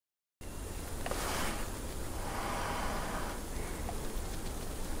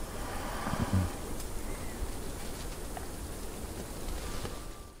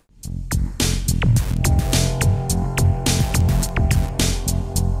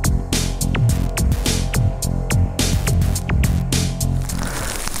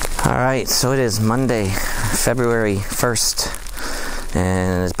Alright, so it is Monday, February 1st,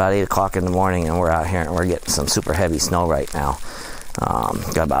 and it's about 8 o'clock in the morning, and we're out here and we're getting some super heavy snow right now.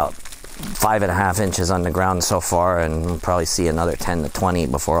 Got about 5.5 inches on the ground so far, and we'll probably see another 10 to 20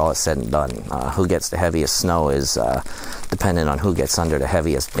 before all is said and done. Who gets the heaviest snow is dependent on who gets under the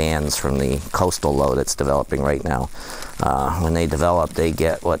heaviest bands from the coastal low that's developing right now. When they develop, they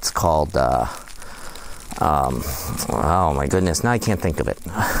get what's called oh my goodness, now I can't think of it.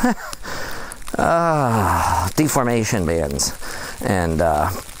 Deformation bands. And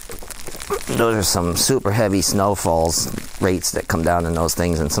those are some super heavy snowfalls rates that come down in those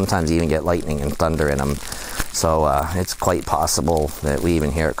things, and sometimes you even get lightning and thunder in them. So it's quite possible that we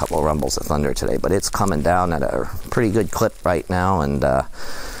even hear a couple of rumbles of thunder today, but it's coming down at a pretty good clip right now, and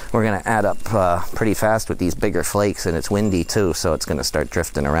we're going to add up pretty fast with these bigger flakes, and it's windy too, so it's going to start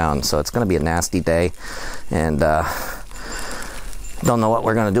drifting around. So it's going to be a nasty day, and don't know what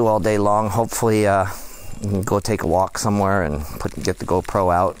we're going to do all day long. Hopefully go take a walk somewhere and get the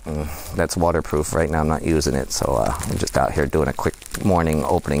GoPro out, and that's waterproof right now. I'm not using it, so I'm just out here doing a quick morning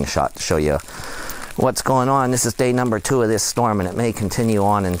opening shot to show you what's going on. This is day number 2 of this storm, and it may continue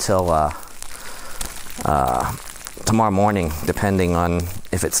on until tomorrow morning, depending on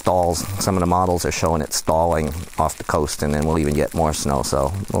if it stalls. Some of the models are showing it stalling off the coast, and then we'll even get more snow.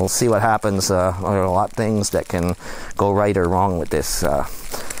 So we'll see what happens. There are a lot of things that can go right or wrong with this,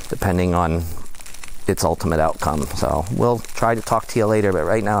 depending on its ultimate outcome. So we'll try to talk to you later, but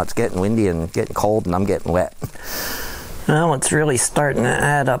right now it's getting windy and getting cold, and I'm getting wet. Well, it's really starting to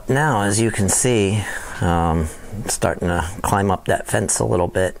add up now, as you can see. It's starting to climb up that fence a little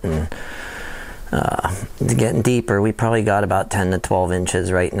bit, and it's getting deeper. We probably got about 10 to 12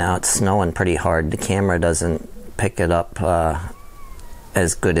 inches right now. It's snowing pretty hard. The camera doesn't pick it up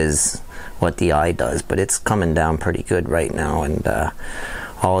as good as what the eye does, but it's coming down pretty good right now, and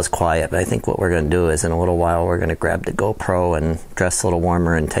all is quiet. But I think what we're going to do is in a little while we're going to grab the GoPro and dress a little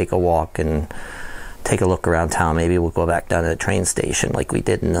warmer and take a walk and take a look around town. Maybe we'll go back down to the train station like we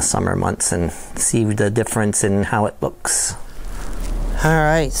did in the summer months and see the difference in how it looks.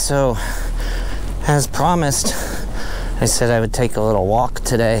 Alright, so as promised, I said I would take a little walk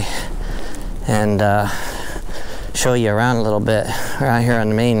today and show you around a little bit. We're out here on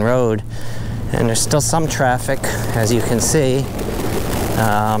the main road, and there's still some traffic, as you can see.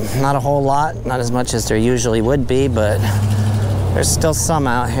 Not a whole lot, not as much as there usually would be, but there's still some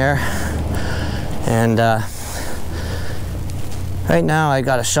out here. And right now I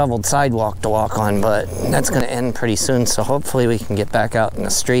got a shoveled sidewalk to walk on, but that's going to end pretty soon, so hopefully we can get back out in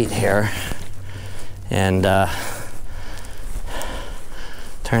the street here and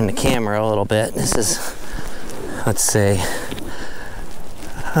turn the camera a little bit. This is, let's see,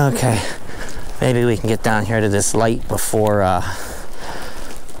 okay, maybe we can get down here to this light before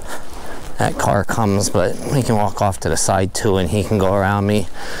that car comes, but we can walk off to the side too, and he can go around me.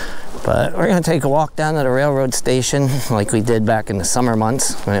 But we're going to take a walk down to the railroad station like we did back in the summer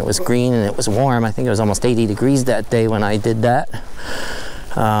months when it was green and it was warm. I think it was almost 80 degrees that day when I did that.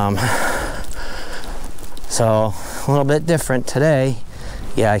 So a little bit different today.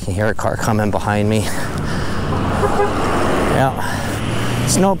 Yeah, I can hear a car coming behind me. Yeah,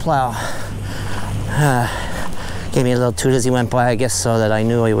 snowplow. Gave me a little toot as he went by, I guess, so that I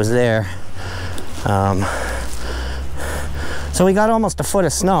knew he was there. So we got almost a foot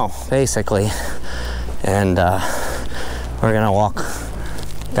of snow, basically, and we're gonna walk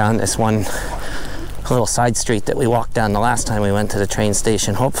down this one little side street that we walked down the last time we went to the train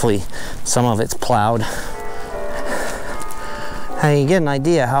station. Hopefully some of it's plowed. And you get an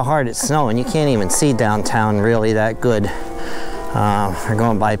idea how hard it's snowing. You can't even see downtown really that good. We're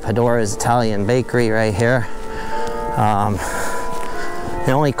going by Padora's Italian Bakery right here.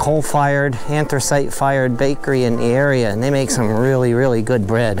 The only coal-fired, anthracite-fired bakery in the area, and they make some really, really good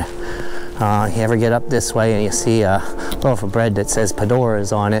bread. You ever get up this way and you see a loaf of bread that says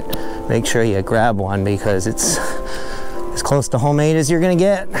Padora's on it, make sure you grab one, because it's as close to homemade as you're gonna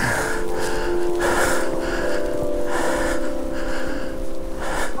get.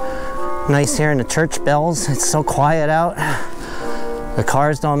 Nice hearing the church bells. It's so quiet out. The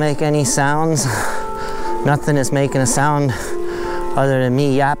cars don't make any sounds. Nothing is making a sound other than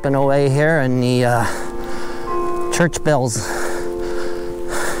me yapping away here and the church bells.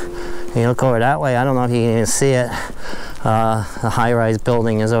 You look over that way, I don't know if you can even see it. The high-rise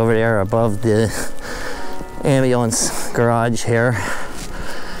building is over there above the ambulance garage here.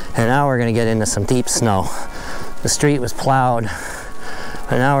 And now we're gonna get into some deep snow. The street was plowed,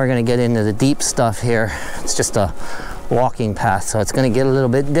 but now we're gonna get into the deep stuff here. It's just a walking path, so it's gonna get a little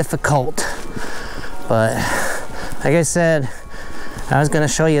bit difficult. But like I said, I was going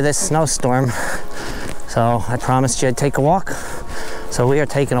to show you this snowstorm, so I promised you I'd take a walk. So we are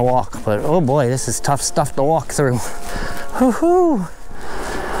taking a walk, but oh boy, this is tough stuff to walk through. Woohoo!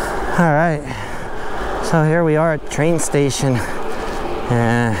 All right, so here we are at the train station,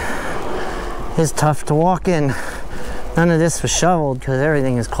 and it's tough to walk in. None of this was shoveled because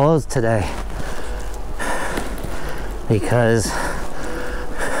everything is closed today, because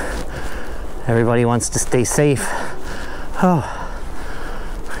everybody wants to stay safe. Oh.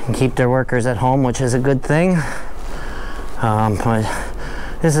 And keep their workers at home, which is a good thing. But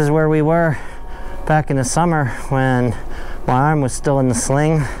this is where we were back in the summer when my arm was still in the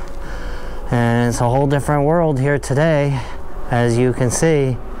sling, and it's a whole different world here today, as you can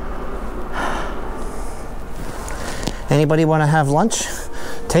see. Anybody want to have lunch?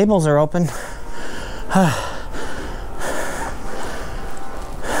 Tables are open.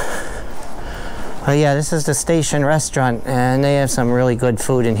 Oh yeah, this is the station restaurant, and they have some really good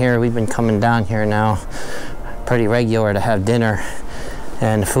food in here. We've been coming down here now pretty regular to have dinner,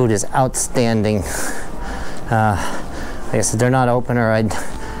 and the food is outstanding. Like I said, they're not open, or I'd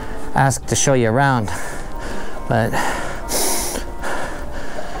ask to show you around. But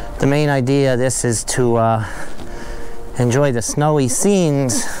the main idea of this is to enjoy the snowy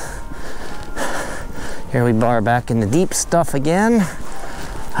scenes. Here we are back in the deep stuff again.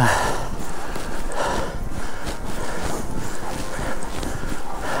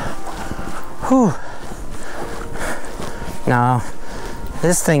 Whew. Now,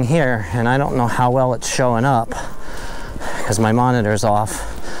 this thing here, and I don't know how well it's showing up because my monitor's off.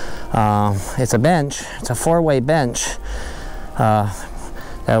 It's a bench. It's a four-way bench that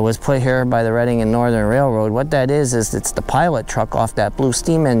was put here by the Reading and Northern Railroad. What that is it's the pilot truck off that blue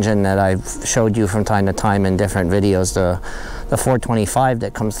steam engine that I've showed you from time to time in different videos, the 425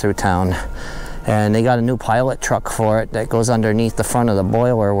 that comes through town. And they got a new pilot truck for it that goes underneath the front of the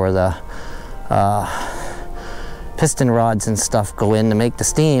boiler where the piston rods and stuff go in to make the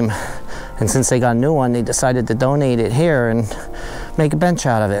steam. And since they got a new one, they decided to donate it here and make a bench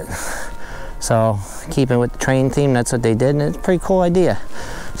out of it. So keeping with the train theme, that's what they did, and it's a pretty cool idea.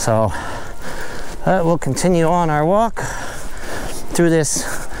 So we'll continue on our walk through this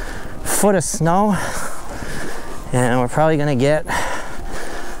foot of snow, and we're probably gonna get,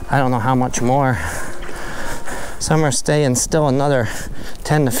 I don't know how much more. Some are staying still another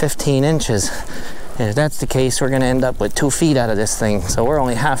 10 to 15 inches. And if that's the case, we're going to end up with 2 feet out of this thing. So we're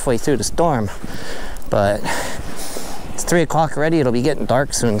only halfway through the storm. But it's 3 o'clock already. It'll be getting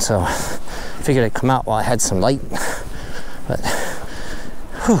dark soon. So I figured I'd come out while I had some light. But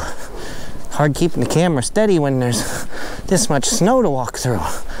whew, hard keeping the camera steady when there's this much snow to walk through.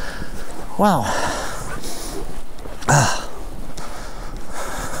 Wow.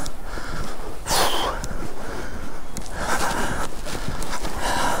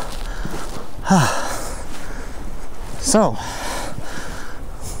 So,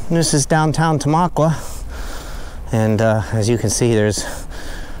 this is downtown Tamaqua, and as you can see, there's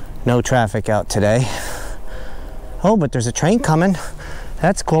no traffic out today. Oh, but there's a train coming.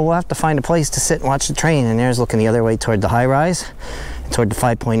 That's cool. We'll have to find a place to sit and watch the train. And there's looking the other way toward the high rise, toward the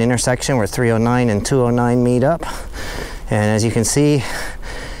 5-point intersection where 309 and 209 meet up. And as you can see,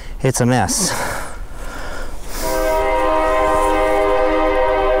 it's a mess.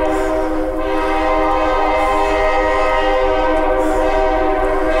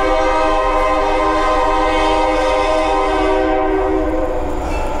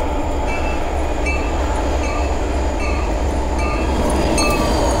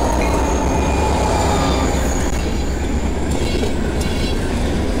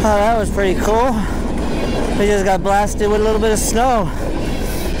 Oh, that was pretty cool. We just got blasted with a little bit of snow.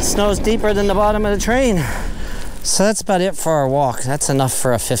 Snow's deeper than the bottom of the train. So that's about it for our walk. That's enough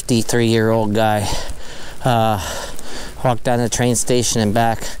for a 53-year-old guy. Walked down to the train station and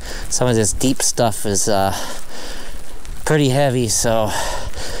back. Some of this deep stuff is pretty heavy, so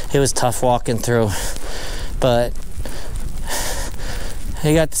it was tough walking through. But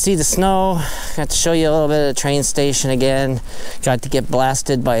I got to see the snow, got to show you a little bit of the train station again, got to get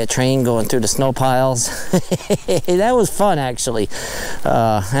blasted by a train going through the snow piles. That was fun, actually.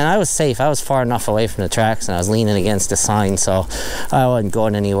 And I was safe. I was far enough away from the tracks, and I was leaning against the sign, so I wasn't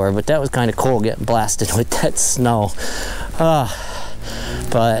going anywhere. But that was kind of cool, getting blasted with that snow.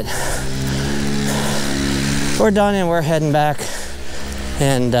 But we're done, and we're heading back.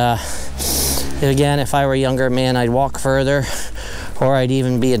 And again, if I were a younger man, I'd walk further, or I'd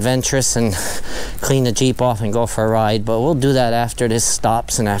even be adventurous and clean the Jeep off and go for a ride. But we'll do that after this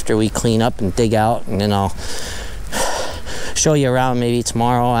stops and after we clean up and dig out, and then I'll show you around maybe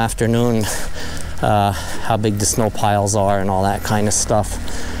tomorrow afternoon. how big the snow piles are and all that kind of stuff.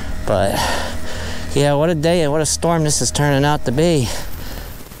 But yeah, what a day and what a storm this is turning out to be.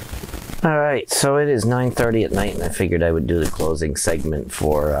 Alright, so it is 9:30 at night, and I figured I would do the closing segment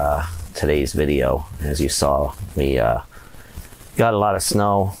for today's video. As you saw, we got a lot of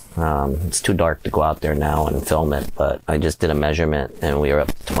snow. It's too dark to go out there now and film it, but I just did a measurement and we are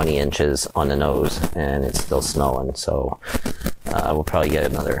up to 20 inches on the nose and it's still snowing, so we'll probably get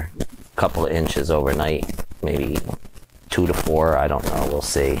another couple of inches overnight, maybe 2 to 4, I don't know, we'll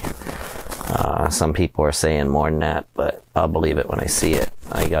see. Some people are saying more than that, but I'll believe it when I see it.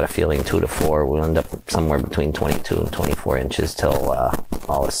 I got a feeling 2 to 4, we'll end up somewhere between 22 and 24 inches till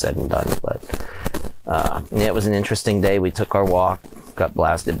all is said and done. But yeah, it was an interesting day. We took our walk, got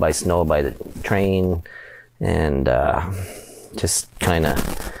blasted by snow by the train, and just kind of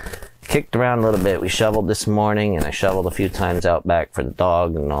kicked around a little bit. We shoveled this morning, and I shoveled a few times out back for the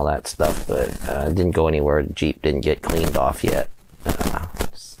dog and all that stuff, but didn't go anywhere. The Jeep didn't get cleaned off yet.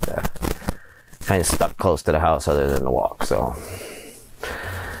 Kind of stuck close to the house other than the walk. So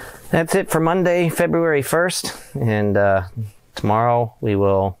that's it for Monday, February 1st, and tomorrow we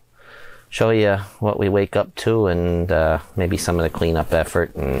will show you what we wake up to, and maybe some of the cleanup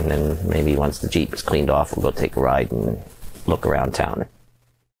effort, and then maybe once the Jeep is cleaned off, we'll go take a ride and look around town.